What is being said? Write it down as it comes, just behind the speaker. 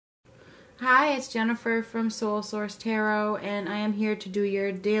Hi, it's Jennifer from Soul Source Tarot, and I am here to do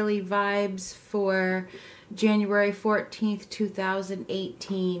your daily vibes for January 14th,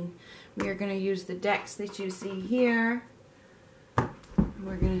 2018. We are going to use the decks that you see here.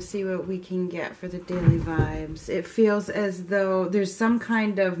 We're going to see what we can get for the daily vibes. It feels as though there's some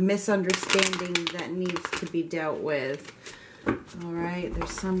kind of misunderstanding that needs to be dealt with. Alright,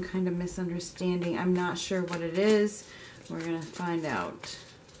 there's some kind of misunderstanding. I'm not sure what it is. We're going to find out.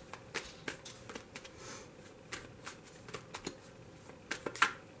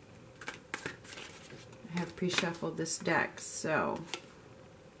 I have pre-shuffled this deck, so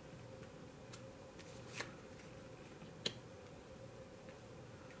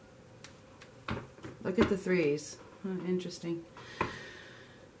look at the threes. Interesting.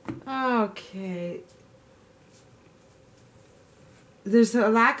 Okay. There's a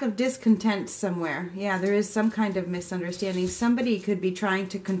lack of discontent somewhere. Yeah, there is some kind of misunderstanding. Somebody could be trying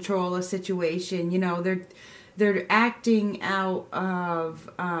to control a situation. You know, they're acting out of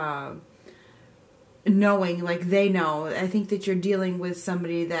knowing, like they know. I think that you're dealing with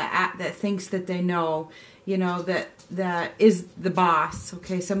somebody that thinks that they know, you know, that is the boss.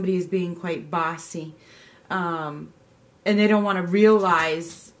 Okay, somebody is being quite bossy, and they don't want to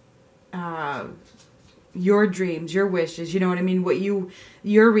realize your dreams, your wishes. You know what I mean?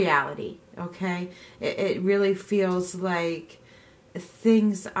 Your reality. Okay, it really feels like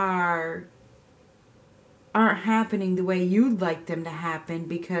things aren't happening the way you'd like them to happen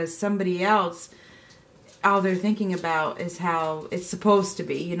because somebody else, all they're thinking about is how it's supposed to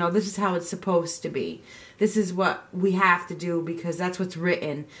be. You know, this is how it's supposed to be. This is what we have to do because that's what's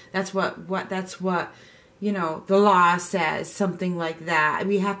written. That's what you know, the law says, something like that.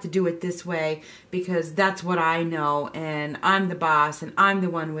 We have to do it this way because that's what I know, and I'm the boss, and I'm the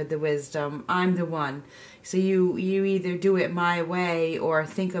one with the wisdom. I'm the one. So you either do it my way or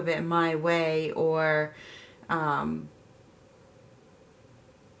think of it my way, or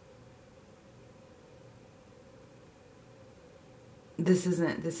this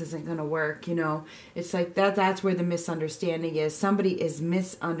isn't going to work, you know. It's like that's where the misunderstanding is. Somebody is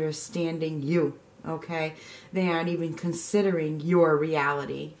misunderstanding you, okay? They aren't even considering your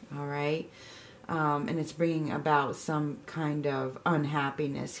reality, all right? And it's bringing about some kind of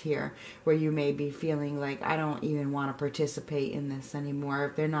unhappiness here where you may be feeling like, I don't even want to participate in this anymore.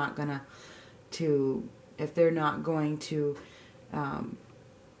 If they're not going to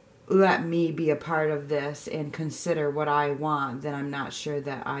let me be a part of this and consider what I want, then I'm not sure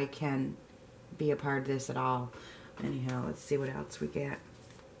that I can be a part of this at all. Anyhow, let's see what else we get.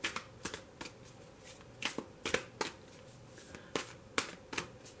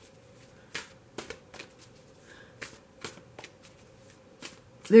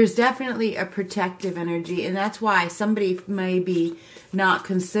 There's definitely a protective energy, and that's why somebody may be not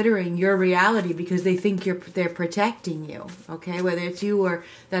considering your reality because they think they're protecting you, okay? Whether it's you or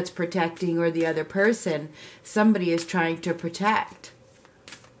that's protecting or the other person, somebody is trying to protect.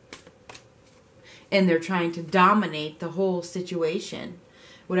 And they're trying to dominate the whole situation.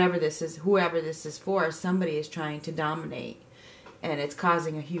 Whatever this is, whoever this is for, somebody is trying to dominate. And it's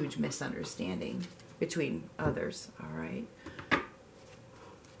causing a huge misunderstanding between others, all right?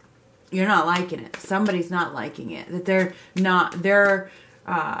 You're not liking it. Somebody's not liking it. That their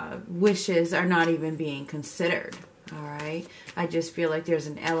wishes are not even being considered. All right. I just feel like there's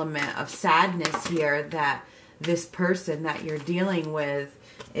an element of sadness here that this person that you're dealing with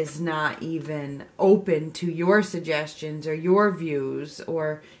is not even open to your suggestions or your views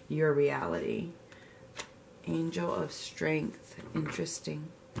or your reality. Angel of Strength. Interesting.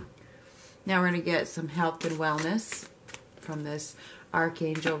 Now we're going to get some health and wellness from this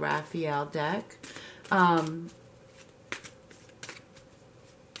Archangel Raphael deck.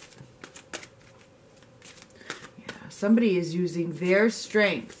 Somebody is using their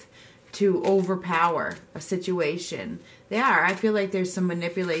strength to overpower a situation. They are. I feel like there's some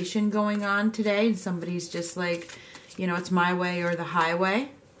manipulation going on today, and somebody's just like, you know, it's my way or the highway.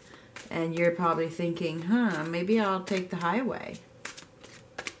 And you're probably thinking, maybe I'll take the highway.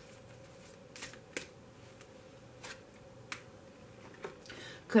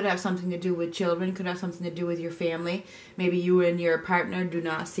 Could have something to do with children. Could have something to do with your family. Maybe you and your partner do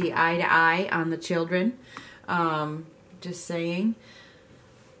not see eye to eye on the children. Just saying.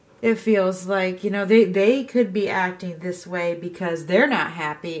 It feels like, you know, they could be acting this way because they're not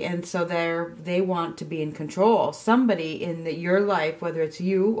happy, and so they want to be in control. Somebody in your life, whether it's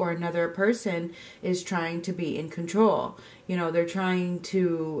you or another person, is trying to be in control. You know, they're trying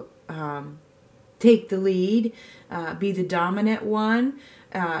to take the lead, be the dominant one.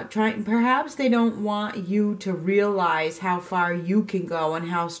 Perhaps they don't want you to realize how far you can go and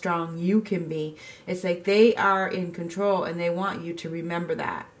how strong you can be. It's like they are in control and they want you to remember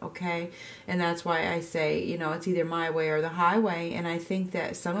that, okay? And that's why I say, you know, it's either my way or the highway. And I think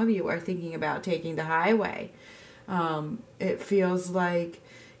that some of you are thinking about taking the highway. It feels like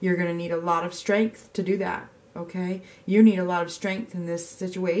you're going to need a lot of strength to do that. Okay, you need a lot of strength in this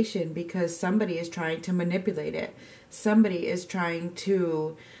situation because somebody is trying to manipulate it. Somebody is trying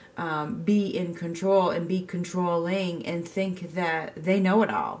to be in control and be controlling and think that they know it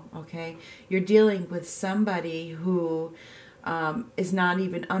all. Okay, you're dealing with somebody who is not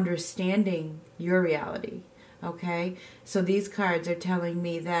even understanding your reality. Okay, so these cards are telling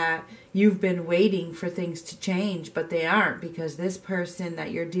me that you've been waiting for things to change, but they aren't, because this person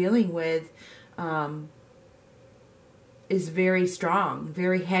that you're dealing with is very strong,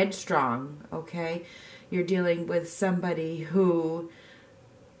 very headstrong, okay? You're dealing with somebody who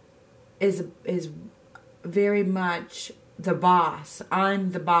is very much the boss.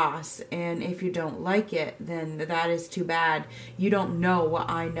 I'm the boss, and if you don't like it, then that is too bad. You don't know what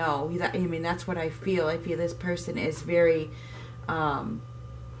I know. I mean, that's what I feel. I feel this person is very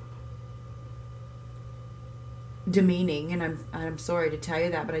demeaning, and I'm sorry to tell you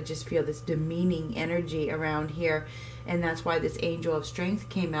that, but I just feel this demeaning energy around here. And that's why this angel of strength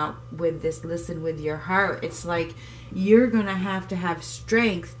came out with this listen with your heart. It's like you're going to have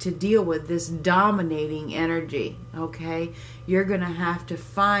strength to deal with this dominating energy, okay? You're going to have to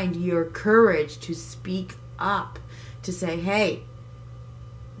find your courage to speak up, to say, hey,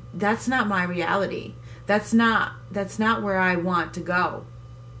 that's not my reality. That's not where I want to go.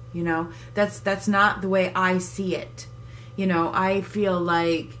 You know, that's not the way I see it. You know, I feel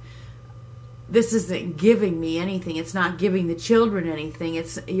like this isn't giving me anything. It's not giving the children anything. I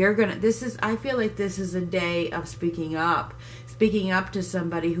feel like this is a day of speaking up to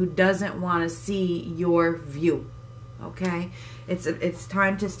somebody who doesn't want to see your view. Okay? It's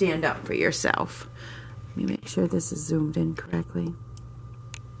time to stand up for yourself. Let me make sure this is zoomed in correctly.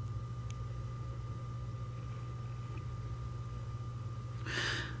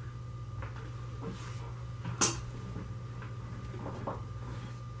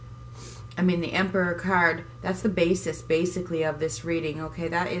 I mean, the Emperor card, that's the basis, basically, of this reading, okay?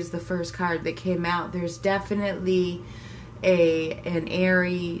 That is the first card that came out. There's definitely an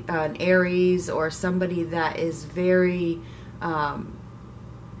Aries or somebody that is very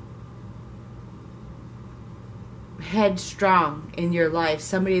headstrong in your life.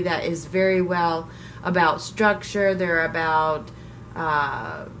 Somebody that is very well about structure. They're about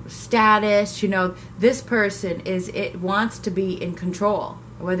status. You know, this person wants to be in control.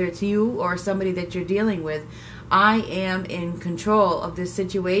 Whether it's you or somebody that you're dealing with, I am in control of this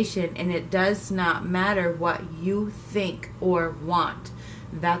situation, and it does not matter what you think or want.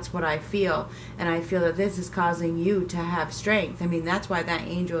 That's what I feel, and I feel that this is causing you to have strength. I mean, that's why that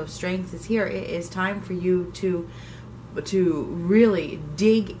angel of strength is here. It is time for you to really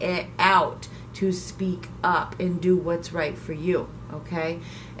dig it out, to speak up and do what's right for you, okay?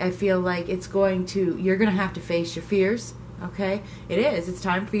 I feel like you're going to have to face your fears. Okay, it is. It's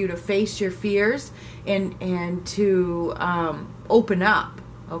time for you to face your fears and to open up.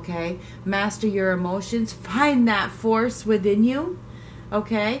 Okay, master your emotions. Find that force within you.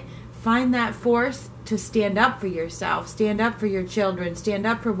 Okay, find that force to stand up for yourself. Stand up for your children. Stand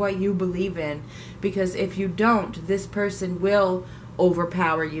up for what you believe in. Because if you don't, this person will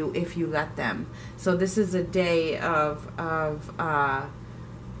overpower you if you let them. So this is a day of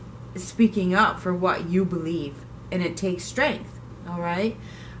speaking up for what you believe. And it takes strength, all right?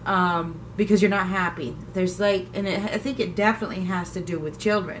 Because you're not happy. I think it definitely has to do with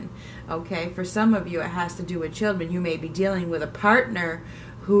children, okay? For some of you, it has to do with children. You may be dealing with a partner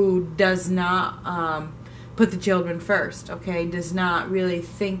who does not put the children first, okay? Does not really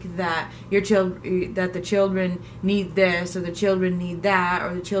think that that the children need this or the children need that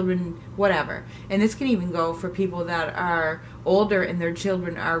or the children whatever. And this can even go for people that are older and their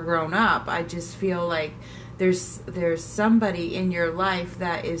children are grown up. I just feel like there's somebody in your life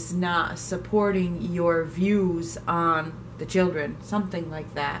that is not supporting your views on the children, something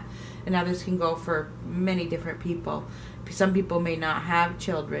like that. And now this can go for many different people. Some people may not have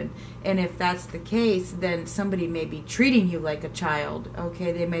children, and if that's the case, then somebody may be treating you like a child,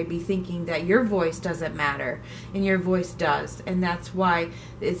 okay? They may be thinking that your voice doesn't matter, and your voice does, and that's why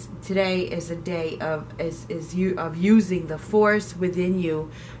today is a day of using the force within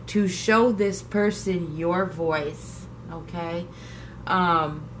you to show this person your voice, okay?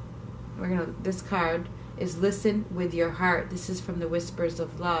 This card is listen with your heart. This is from the Whispers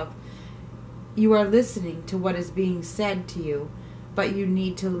of Love. You are listening to what is being said to you, but you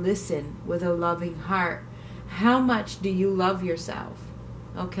need to listen with a loving heart. How much do you love yourself?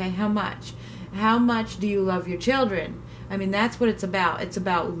 Okay, how much? How much do you love your children? I mean, that's what it's about. It's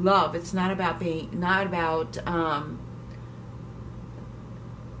about love. It's not about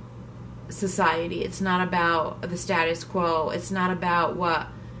society. It's not about the status quo. It's not about what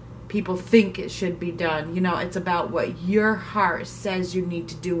people think it should be done. You know, it's about what your heart says you need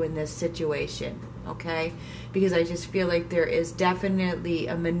to do in this situation. Okay? Because I just feel like there is definitely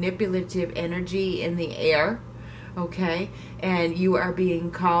a manipulative energy in the air. Okay? And you are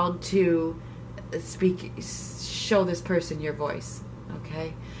being called to show this person your voice.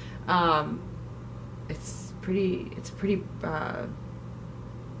 Okay? It's pretty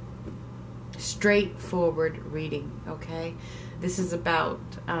straightforward reading. Okay? This is about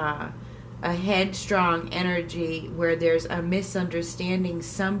a headstrong energy where there's a misunderstanding.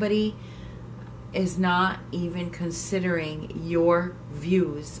 Somebody is not even considering your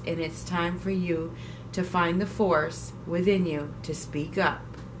views, and it's time for you to find the force within you to speak up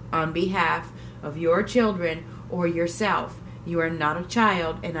on behalf of your children or yourself. You are not a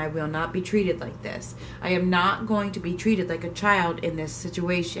child, and I will not be treated like this. I am not going to be treated like a child in this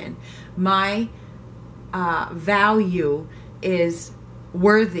situation. My value is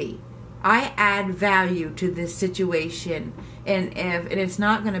worthy. I add value to this situation, and it's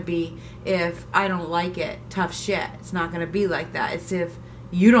not going to be if I don't like it, tough shit. It's not going to be like that. It's if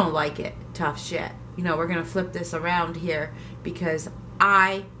you don't like it, tough shit. You know, we're going to flip this around here because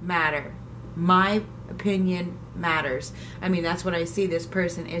I matter. My opinion matters. I mean, that's what I see. This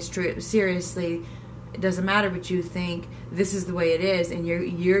person is true. Seriously, it doesn't matter what you think. This is the way it is, and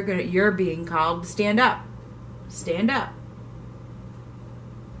you're being called to stand up. Stand up.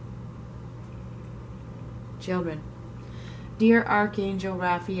 Children. Dear Archangel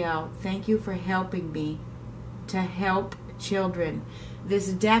Raphael, thank you for helping me to help children. This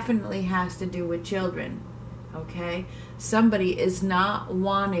definitely has to do with children. Okay? Somebody is not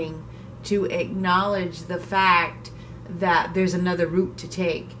wanting to acknowledge the fact that there's another route to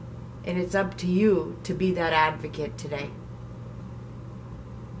take. And it's up to you to be that advocate today.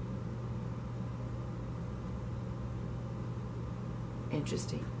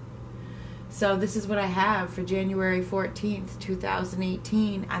 Interesting. So this is what I have for January 14th,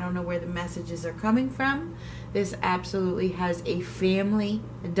 2018. I don't know where the messages are coming from. This absolutely has a family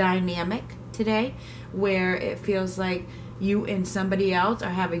dynamic today where it feels like you and somebody else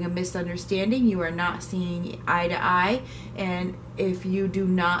are having a misunderstanding. You are not seeing eye to eye. And if you do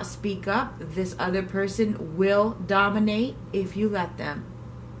not speak up, this other person will dominate if you let them.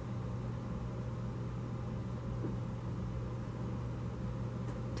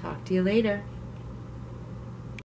 Talk to you later.